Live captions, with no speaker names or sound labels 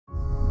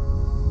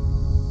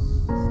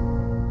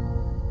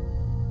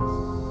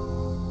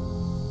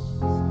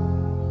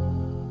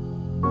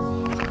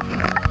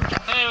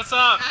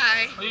up?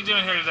 Hi. What are you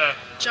doing here today?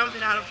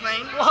 Jumping out of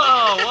plane.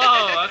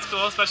 Whoa, that's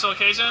cool. Special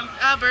occasion?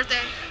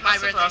 Birthday. My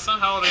Super birthday. awesome.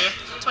 How old are you?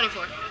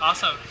 24.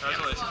 Awesome.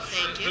 Congratulations.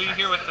 Thank Who are you. you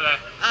here with today?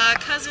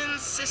 Cousins,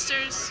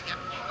 sisters. Yeah.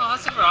 Oh,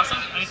 that's super awesome.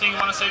 Anything you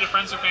want to say to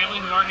friends or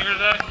family who aren't here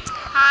today?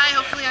 Hi,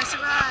 hopefully I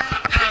survive.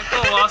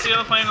 Cool. Well, I'll see you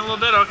on the plane in a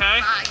little bit, okay?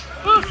 Bye.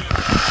 Woo.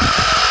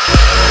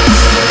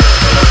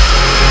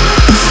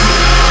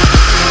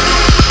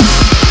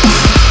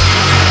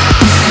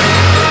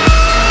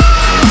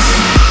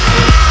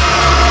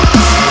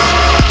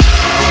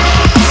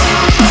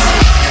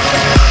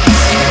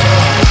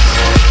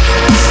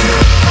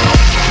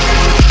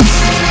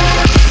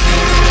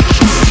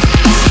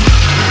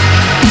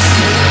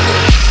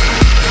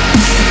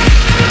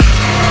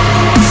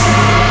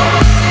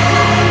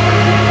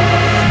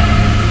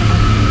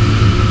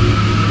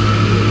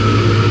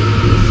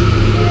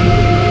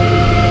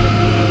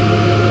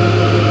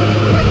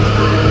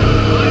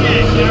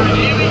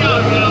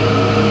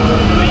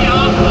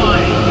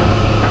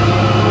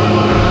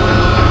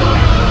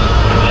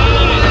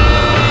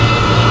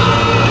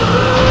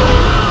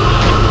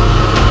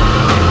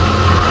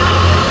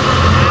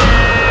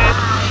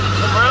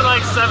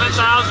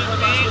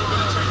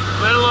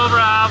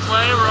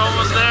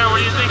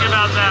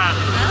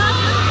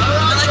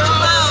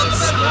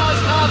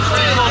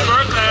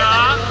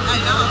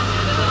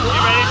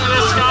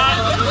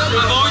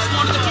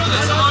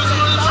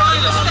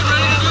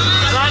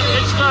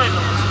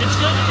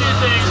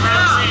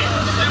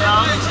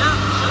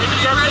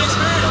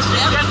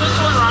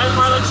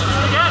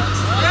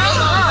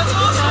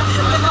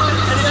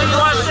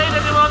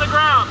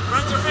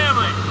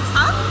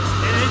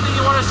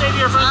 Say to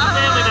your friends and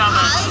family down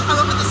there. I'm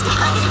up in the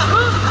sky.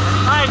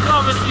 Alright,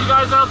 cool. We'll see you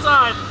guys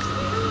outside.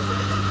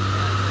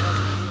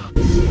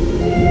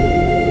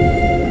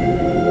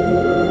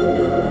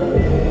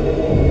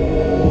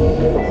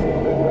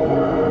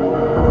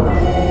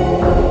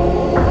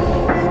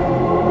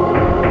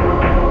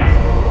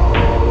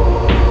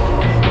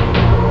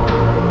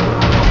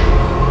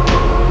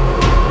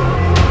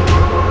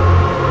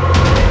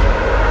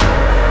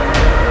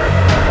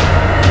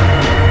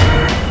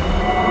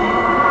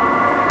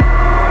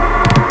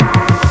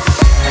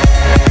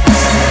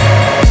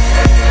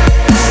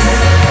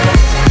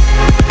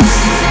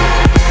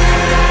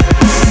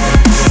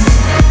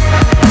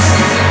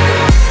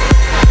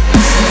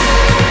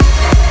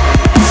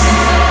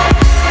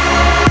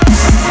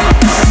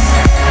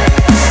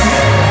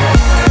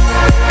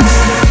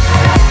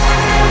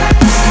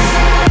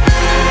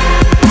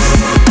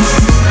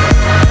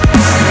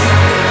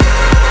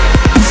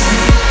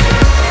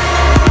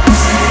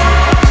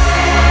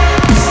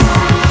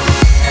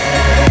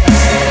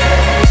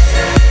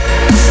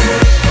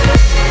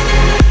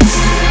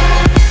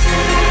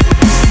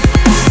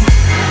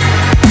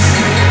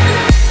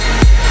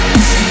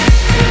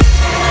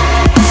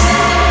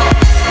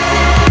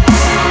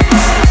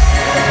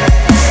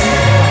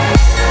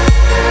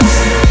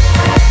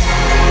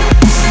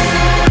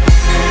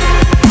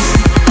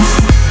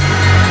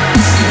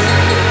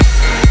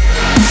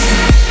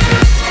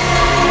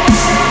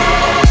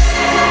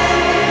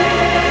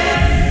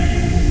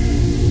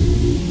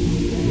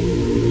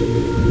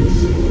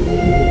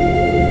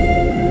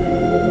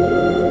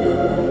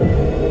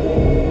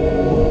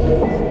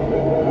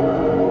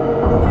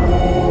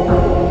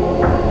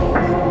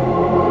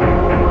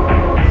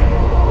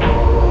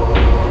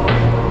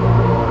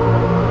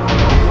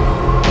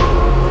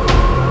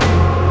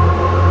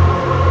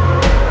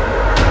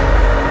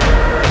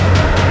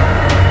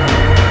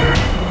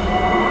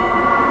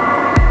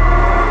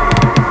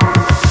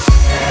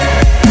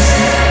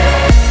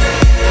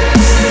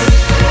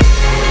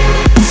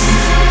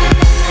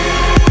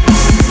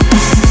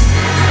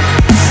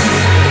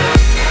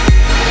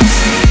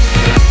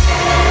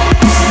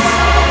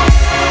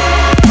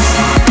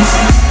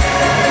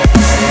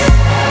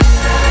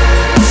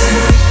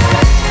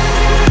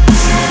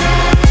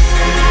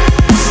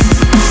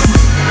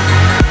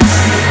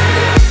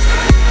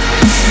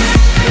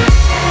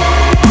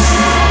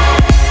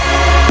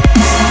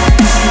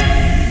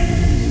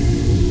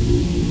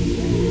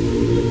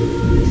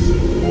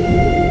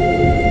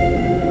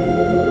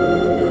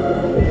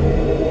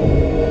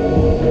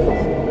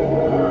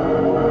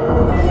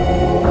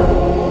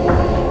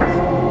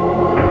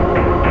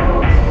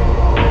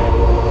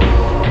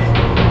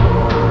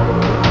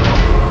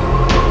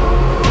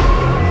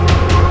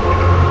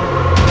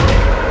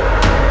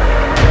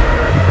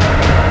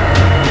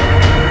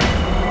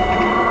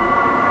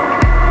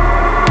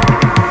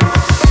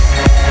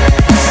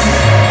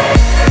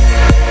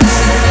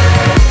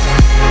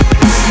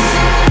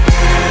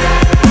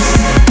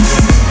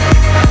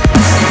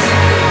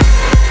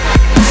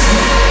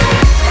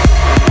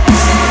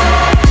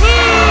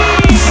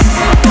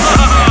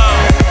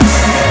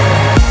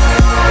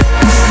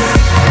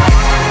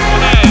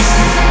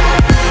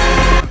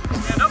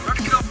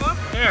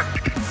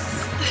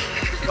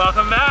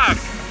 Welcome back.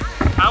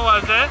 How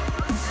was it?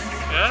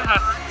 Good?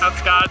 How'd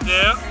Scott do?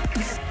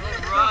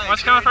 Right. Why don't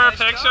you come for a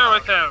picture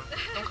with him?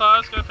 Come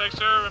close, get a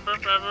picture, remember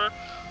him forever.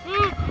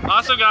 Woo.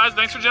 Awesome, guys.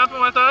 Thanks for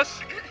jumping with us.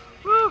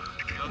 Woo.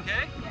 Okay?